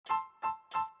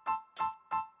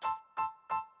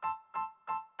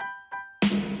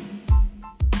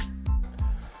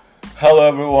Hello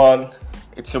everyone,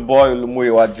 it's your boy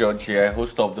Lumuyiwa George here,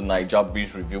 host of the Nigerian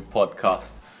Review podcast.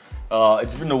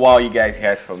 It's been a while you guys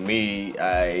heard from me.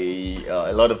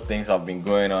 A lot of things have been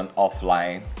going on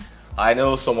offline. I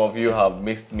know some of you have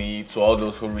missed me. To all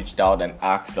those who reached out and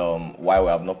asked why we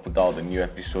have not put out a new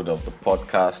episode of the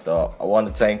podcast, I want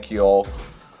to thank you all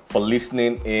for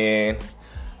listening in.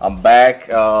 I'm back.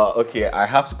 Okay, I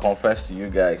have to confess to you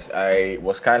guys, I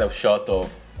was kind of short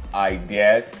of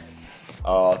ideas.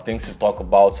 Things to talk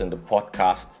about in the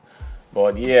podcast,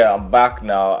 but yeah, I'm back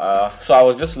now. So I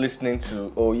was just listening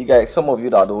to you guys. Some of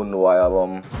you that don't know, I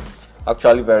am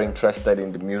actually very interested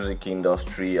in the music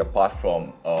industry. Apart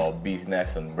from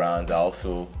business and brands, I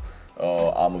also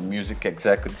I'm a music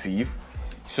executive.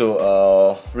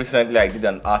 So recently I did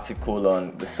an article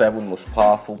on the 7 most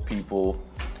powerful people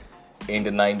in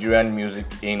the Nigerian music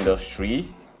industry.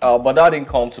 But that didn't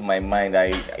come to my mind.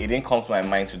 It didn't come to my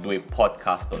mind to do a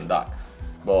podcast on that.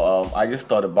 But I just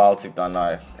thought about it, and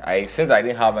I since I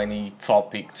didn't have any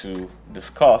topic to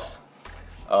discuss,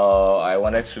 I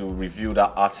wanted to review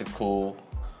that article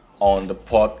on the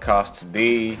podcast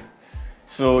today.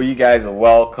 So you guys are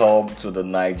welcome to the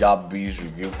Nigerian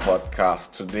Review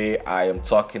podcast. Today I am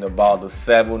talking about the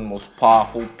 7 most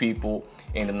powerful people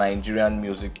in the Nigerian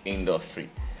music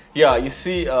industry. Yeah, you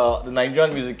see, the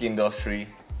Nigerian music industry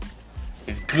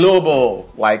is global.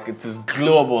 Like, it is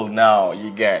global now. You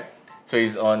get. So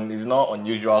it's not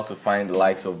unusual to find the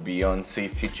likes of Beyonce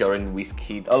featuring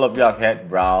Wizkid. All of you have heard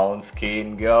Brown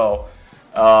Skin Girl.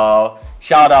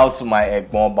 Shout out to my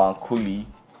Egbon Bankuli.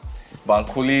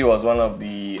 Bankuli was one of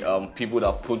the people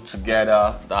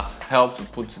that helped to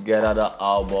put together the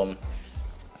album.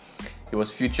 He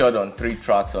was featured on 3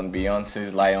 tracks on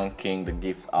Beyonce's Lion King, The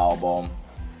Gifts album.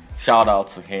 Shout out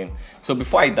to him. So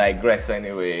before I digress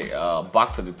anyway,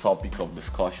 back to the topic of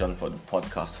discussion for the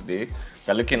podcast today.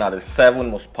 We're looking at the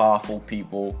 7 most powerful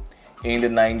people in the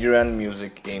Nigerian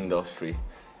music industry.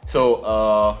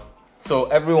 So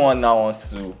everyone now wants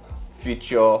to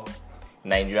feature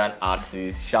Nigerian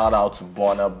artists. Shout out to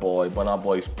Burna Boy. Burna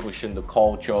Boy is pushing the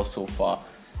culture so far.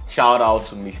 Shout out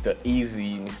to Mr.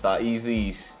 Easy. Mr. Easy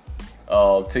is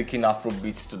taking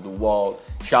Afrobeats to the world.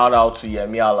 Shout out to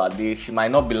Yemi Alade. She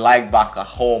might not be liked back at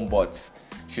home, but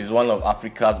she's one of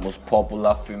Africa's most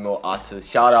popular female artists.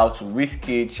 Shout out to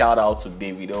Wizkid. Shout out to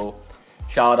Davido.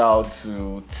 Shout out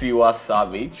to Tiwa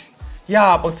Savage.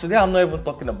 Yeah, but today I'm not even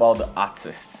talking about the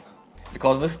artists,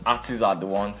 because these artists are the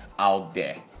ones out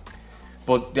there.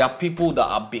 But there are people that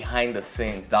are behind the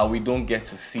scenes that we don't get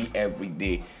to see every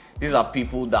day. These are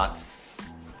people that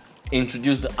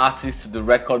introduce the artists to the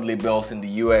record labels in the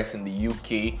US, in the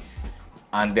UK,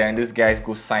 and then these guys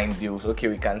go sign deals. Okay,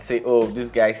 we can say, this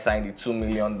guy signed a $2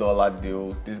 million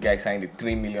deal, this guy signed a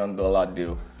 $3 million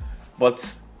deal.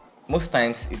 But most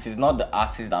times, it is not the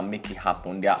artists that make it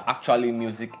happen. They are actually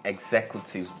music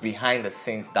executives behind the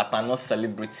scenes that are not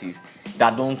celebrities,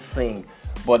 that don't sing,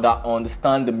 but that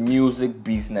understand the music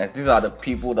business. These are the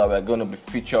people that we're going to be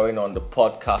featuring on the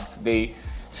podcast today.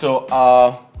 So,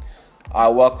 I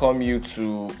welcome you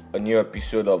to a new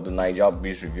episode of the Nigerian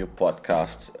Biz Review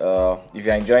podcast. If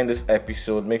you're enjoying this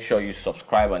episode, make sure you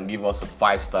subscribe and give us a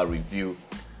 5-star review,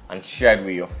 and share it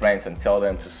with your friends and tell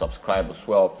them to subscribe as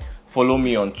well. Follow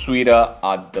me on Twitter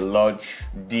at DeLurge,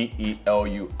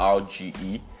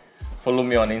 DELURGE. Follow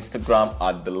me on Instagram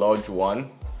at DeLurge1.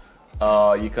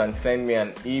 You can send me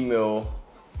an email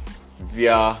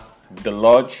via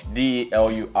DeLurge,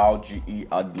 DELURGE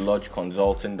at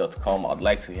DeLurgeConsulting.com. I'd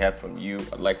like to hear from you.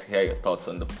 I'd like to hear your thoughts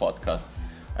on the podcast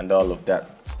and all of that.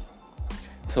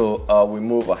 So we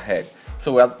move ahead.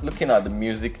 So we're looking at the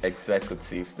music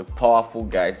executives, the powerful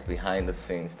guys behind the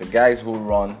scenes, the guys who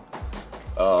run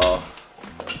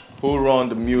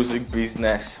the music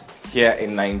business here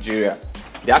in Nigeria.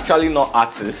 They're actually not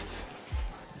artists.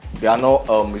 They are not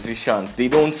musicians. They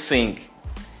don't sing,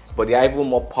 but they are even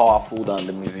more powerful than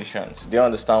the musicians. Do you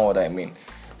understand what I mean?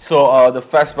 So the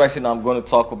first person I'm going to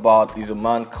talk about is a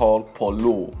man called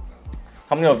Paulo.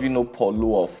 How many of you know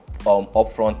Paulo of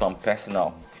Upfront and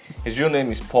Personal? His real name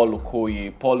is Paul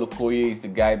Okoye. Paul Okoye is the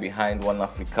guy behind One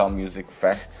Africa Music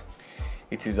Fest.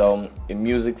 It is a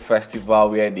music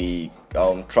festival where they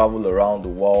travel around the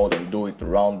world and do it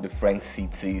around different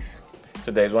cities.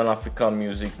 So there's One Africa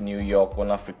Music New York, One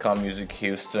Africa Music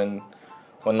Houston,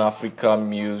 One Africa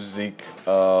Music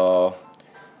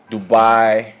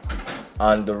Dubai,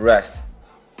 and the rest.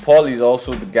 Paul is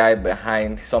also the guy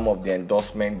behind some of the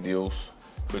endorsement deals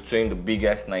between the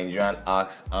biggest Nigerian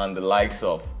acts and the likes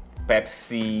of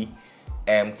Pepsi,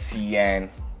 MTN,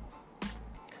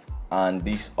 and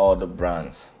these other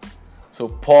brands. So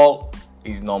Paul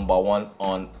is number one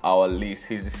on our list.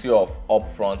 He's the CEO of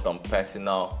Upfront and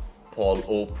Personal Paul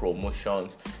O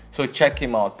Promotions. So check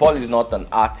him out. Paul is not an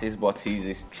artist, but he's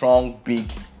a strong,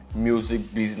 big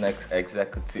music business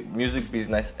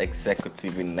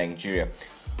executive in Nigeria.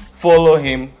 Follow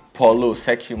him, Paulo.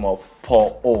 Search him up,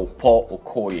 Paul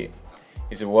Okoye.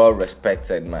 He's a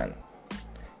well-respected man.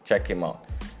 Check him out.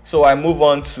 So I move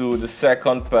on to the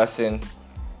second person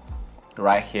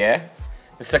right here.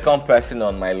 The second person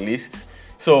on my list.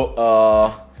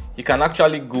 So you can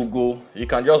actually Google. You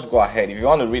can just go ahead if you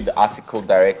want to read the article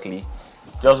directly.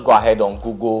 Just go ahead on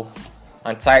Google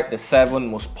and type the 7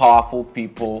 most powerful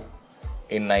people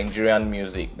in Nigerian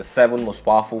music. The 7 most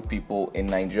powerful people in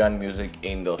Nigerian music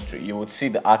industry. You would see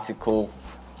the article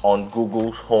on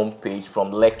Google's homepage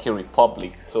from Lekki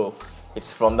Republic. So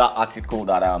it's from that article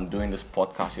that I'm doing this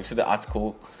podcast. You see the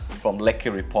article from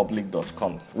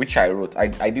LekkiRepublic.com, which I wrote.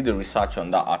 I did the research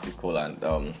on that article and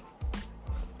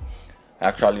I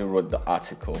actually wrote the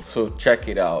article. So check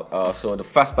it out. So the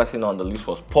first person on the list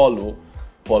was Paulo,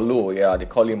 yeah, they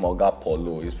call him Oga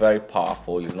Paulo. He's very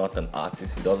powerful. He's not an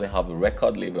artist. He doesn't have a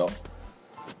record label,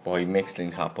 but he makes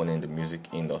things happen in the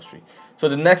music industry. So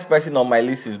the next person on my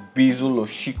list is Bizzle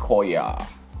Oshikoya.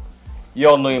 You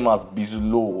all know him as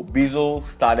Bizzle. Bizzle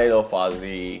started off as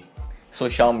a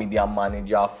social media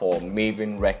manager for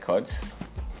Maven Records,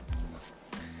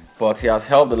 but he has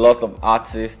helped a lot of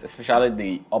artists, especially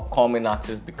the upcoming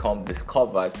artists, become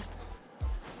discovered.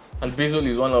 And Bizzle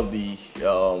is one of the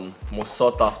most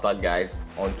sought after guys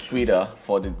on Twitter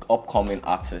for the upcoming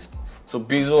artists. So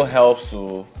Bizzle helps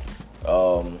to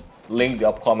link the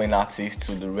upcoming artists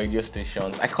to the radio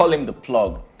stations. I call him the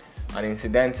plug. And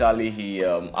incidentally, he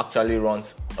actually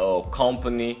runs a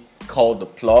company called The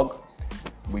Plug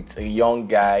with a young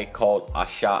guy called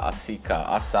Asa Asika.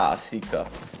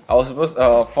 I was supposed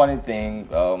funny thing,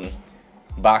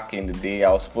 back in the day,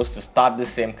 I was supposed to start the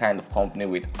same kind of company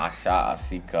with Asa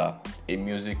Asika, a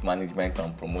music management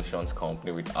and promotions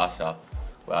company with Asa.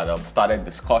 We had started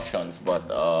discussions,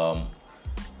 but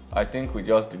I think we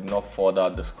just did not further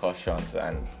discussions,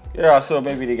 and yeah, so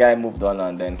maybe the guy moved on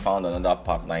and then found another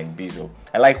partner in Bizzle.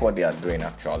 I like what they are doing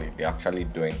actually. They're actually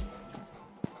doing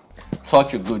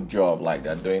such a good job. Like,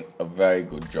 they're doing a very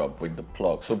good job with The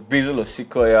Plug. So Bizzle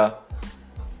Oshikoya,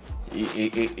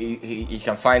 you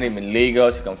can find him in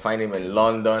Lagos, you can find him in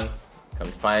London, you can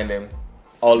find him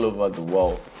all over the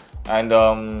world. And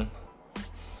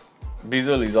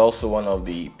Bizzle is also one of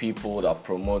the people that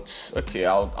promotes. Okay,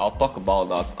 I'll talk about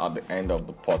that at the end of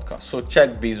the podcast. So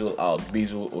check Bizzle out,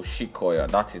 Bizzle Oshikoya.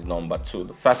 That is number 2.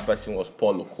 The first person was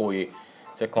Paul Okoye.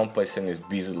 Second person is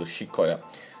Bizzle Oshikoya.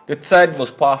 The third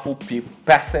most powerful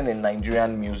person in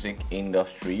Nigerian music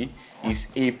industry is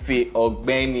Efe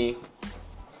Ogbeni.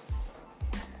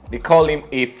 They call him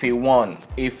Efe1.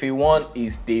 Efe1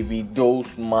 is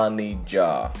Davido's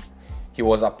manager.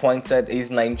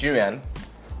 He's Nigerian,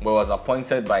 but was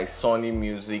appointed by Sony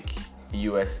Music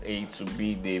USA to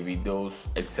be Davido's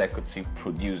executive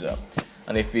producer.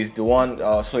 And if he's the one,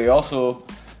 so he also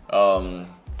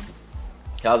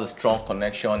he has a strong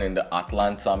connection in the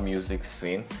Atlanta music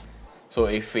scene. So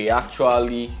if he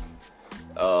actually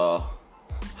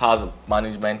has a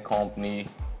management company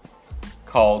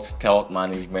called Stealth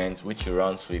Management, which he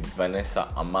runs with Vanessa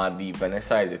Amadi.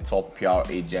 Vanessa is a top PR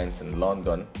agent in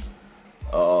London.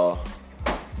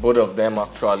 Both of them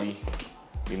actually,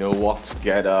 work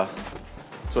together.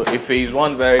 So if he's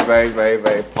one very, very, very,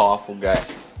 very powerful guy.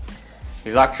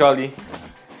 He's actually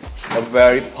a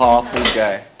very powerful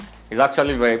guy. He's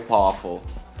actually very powerful.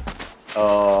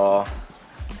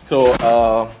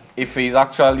 If he's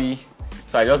actually,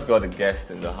 so I just got a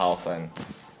guest in the house, and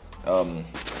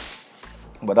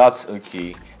but that's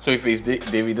okay. So if he's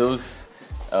Davido's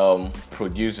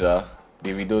producer,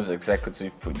 Davido's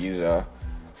executive producer,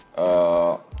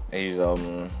 is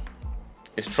a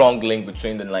strong link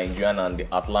between the Nigerian and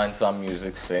the Atlanta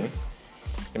music scene.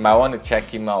 You might want to check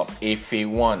him out.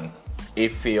 Efe1,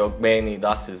 Efe Ogbeni,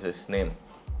 that is his name.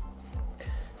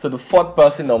 So the fourth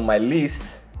person on my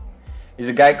list is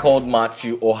a guy called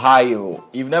Matthew Ohio.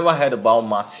 You've never heard about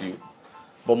Matthew,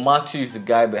 but Matthew is the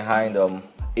guy behind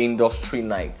Industry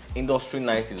Night. Industry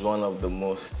Night is one of the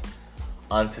most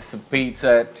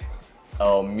anticipated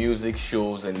music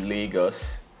shows in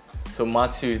Lagos. So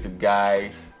Matthew is the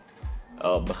guy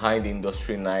behind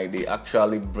Industry Night. They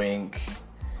actually bring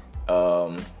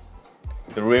the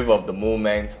rave of the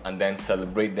moment and then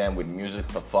celebrate them with music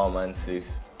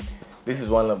performances. This is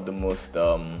one of the most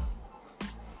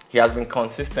he has been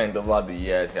consistent over the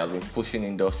years. He has been pushing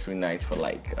Industry Night for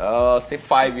say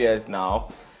 5 years now.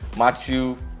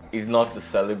 Matthew is not the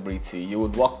celebrity. You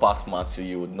would walk past Matthew,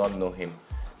 you would not know him.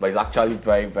 but he's actually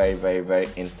very, very, very, very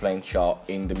influential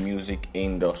in the music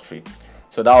industry.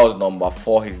 So that was number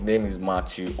 4. His name is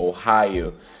Matthew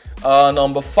Ohio.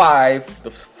 Number 5, the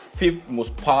 5th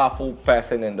most powerful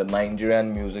person in the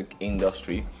Nigerian music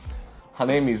industry. Her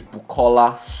name is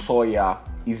Bukola Soya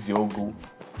Iziogu.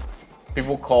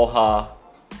 People call her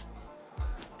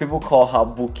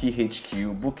Buki HQ.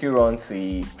 Buki runs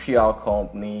a PR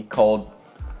company called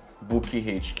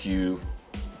Buki HQ.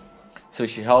 So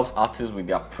she helps artists with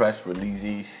their press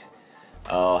releases,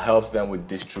 helps them with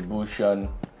distribution,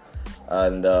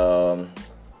 and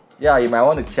you might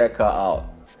want to check her out.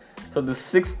 So the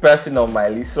 6th person on my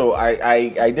list. So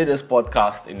I did this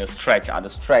podcast at a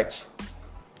stretch.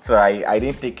 So I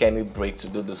didn't take any break to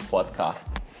do this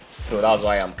podcast. So that's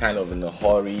why I'm kind of in a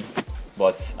hurry.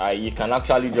 But you can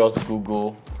actually just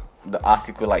Google the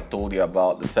article I told you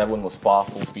about, the 7 most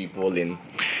powerful people in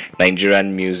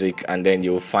Nigerian music, and then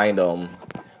you'll find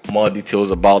more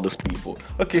details about these people.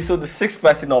 Okay, so the 6th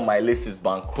person on my list is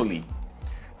Bankole.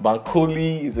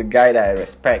 Bankole is a guy that I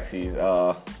respect. He's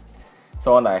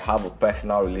someone I have a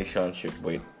personal relationship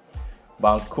with.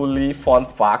 Bankole, fun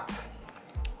fact,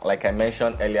 like I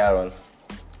mentioned earlier on,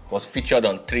 was featured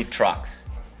on 3 tracks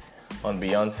on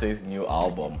Beyonce's new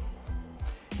album.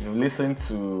 If you listen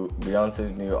to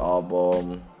Beyonce's new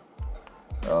album,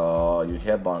 you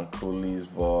hear Bankole's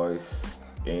voice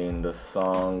in the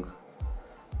song.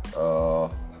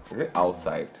 Is it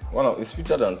Outside? It's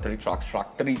featured on 3 tracks.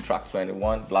 Track 3, track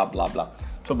 21, blah blah blah.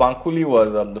 So Bankole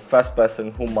was the first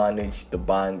person who managed the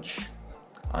band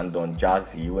and Don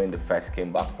Jazzy when they first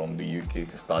came back from the UK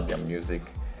to start their music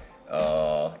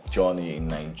journey in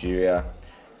Nigeria,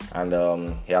 and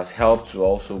he has helped to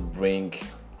also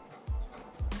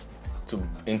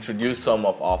introduce some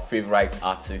of our favorite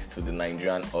artists to the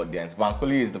Nigerian audience.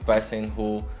 Bankole is the person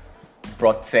who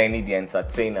brought Tenny the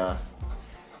Entertainer,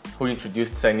 who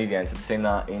introduced Tenny the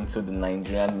Entertainer into the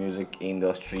Nigerian music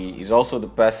industry. He's also the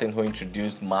person who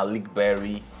introduced Malik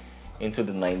Berry into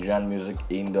the Nigerian music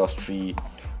industry.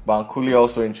 Bankole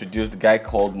also introduced a guy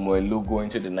called Moelugo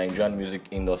into the Nigerian music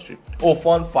industry. Oh,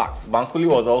 fun fact, Bankole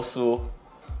was also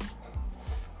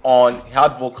he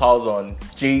had vocals on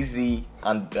Jay-Z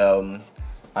and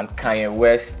Kanye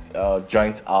West's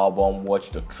joint album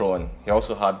Watch the Throne. He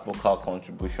also had vocal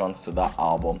contributions to that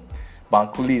album.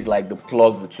 Bankole is like the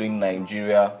plug between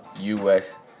Nigeria,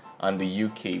 US, and the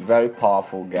UK. Very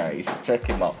powerful guy. You should check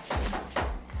him out.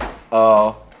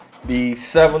 The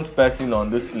 7th person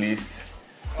on this list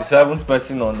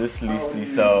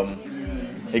is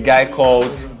a guy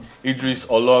called Idris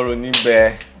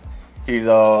Olorunnibe. He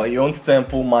owns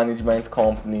Temple Management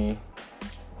Company.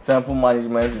 Temple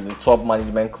Management is a top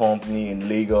management company in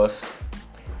Lagos.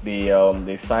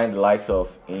 They signed the likes of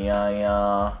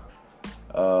Inyanya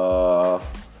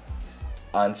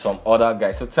and some other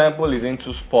guys. So Temple is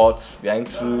into sports, they're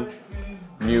into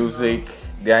music,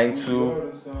 they're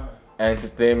into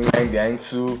entertainment, they're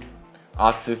into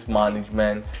artist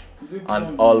management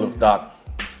and all of that.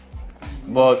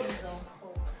 But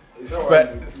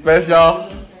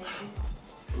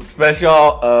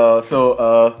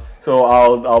so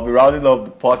I'll be rounding up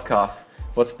the podcast.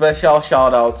 But special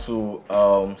shout out to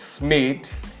Smid.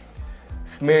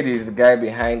 Smid is the guy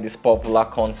behind this popular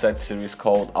concert series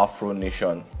called Afro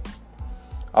Nation.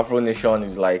 Afro Nation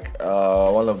is like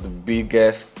one of the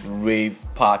biggest rave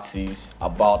parties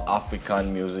about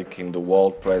African music in the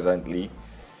world presently.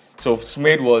 So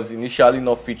Smid was initially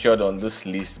not featured on this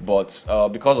list, but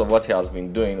because of what he has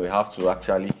been doing, we have to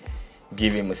actually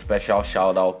give him a special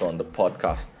shout out on the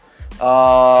podcast.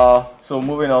 So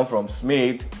moving on from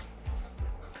Smid,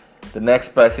 the next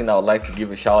person I would like to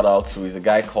give a shout out to is a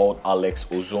guy called Alex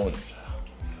Ozone.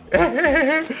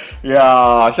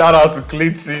 Yeah, shout out to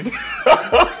Clinton.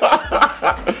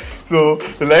 So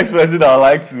the next person I'd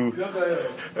like to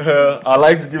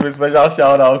give a special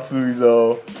shout out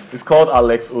to is called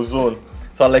Alex Ozone.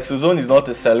 So Alex Ozone is not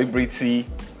a celebrity.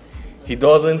 He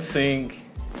doesn't sing,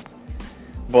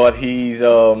 but he's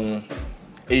a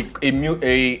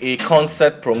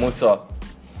concert promoter.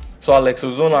 So Alex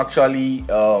Ozone actually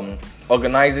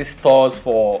organizes tours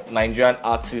for Nigerian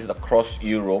artists across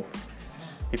Europe.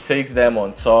 He takes them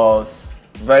on tours.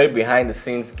 Very behind the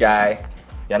scenes guy.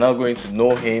 You're not going to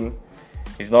know him.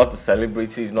 He's not a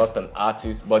celebrity, he's not an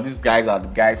artist, but these guys are the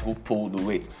guys who pull the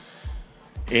weight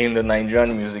in the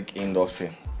Nigerian music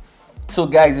industry. So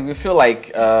guys, if you feel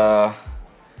like I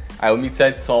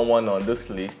omitted someone on this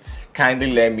list,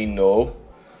 kindly let me know.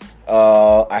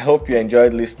 I hope you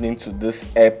enjoyed listening to this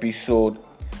episode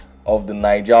of the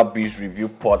Niger Beats Review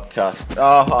podcast.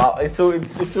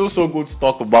 It feels so good to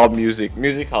talk about music.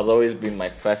 Music has always been my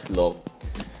first love.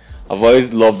 I've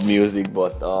always loved music,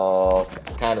 but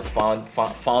kind of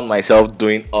found myself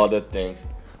doing other things.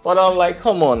 But I'm like,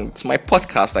 come on, it's my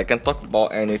podcast. I can talk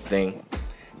about anything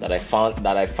that I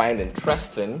find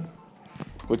interesting,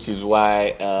 which is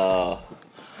why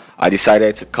I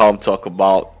decided to come talk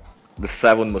about the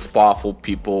 7 most powerful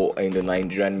people in the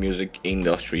Nigerian music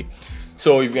industry.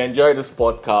 So if you enjoy this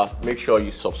podcast, make sure you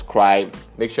subscribe.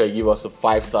 Make sure you give us a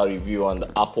 5-star review on the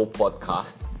Apple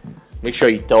Podcast. Make sure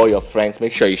you tell your friends.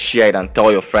 Make sure you share it and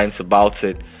tell your friends about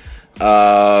it.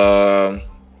 My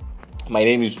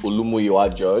name is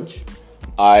Olumuyiwa George.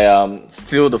 I am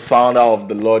still the founder of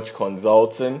The Lodge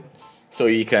Consulting. So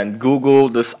you can Google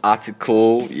this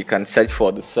article. You can search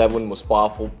for the 7 most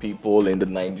powerful people in the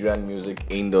Nigerian music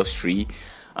industry,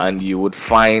 and you would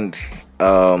find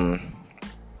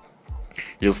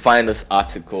this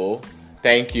article.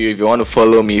 Thank you. If you want to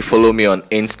follow me on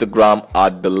Instagram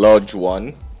at The Lodge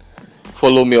One.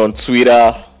 Follow me on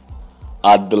Twitter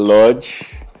at The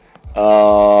Lodge.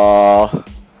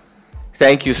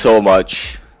 Thank you so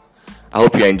much. I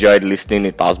hope you enjoyed listening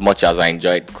it as much as I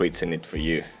enjoyed creating it for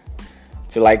you.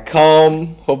 Till I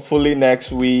come, hopefully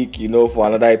next week, for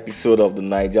another episode of the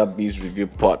Niger Beats Review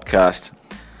Podcast.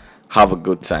 Have a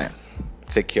good time.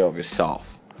 Take care of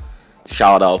yourself.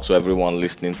 Shout out to everyone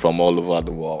listening from all over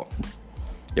the world.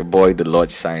 Your boy, The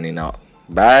Lodge, signing out.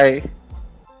 Bye.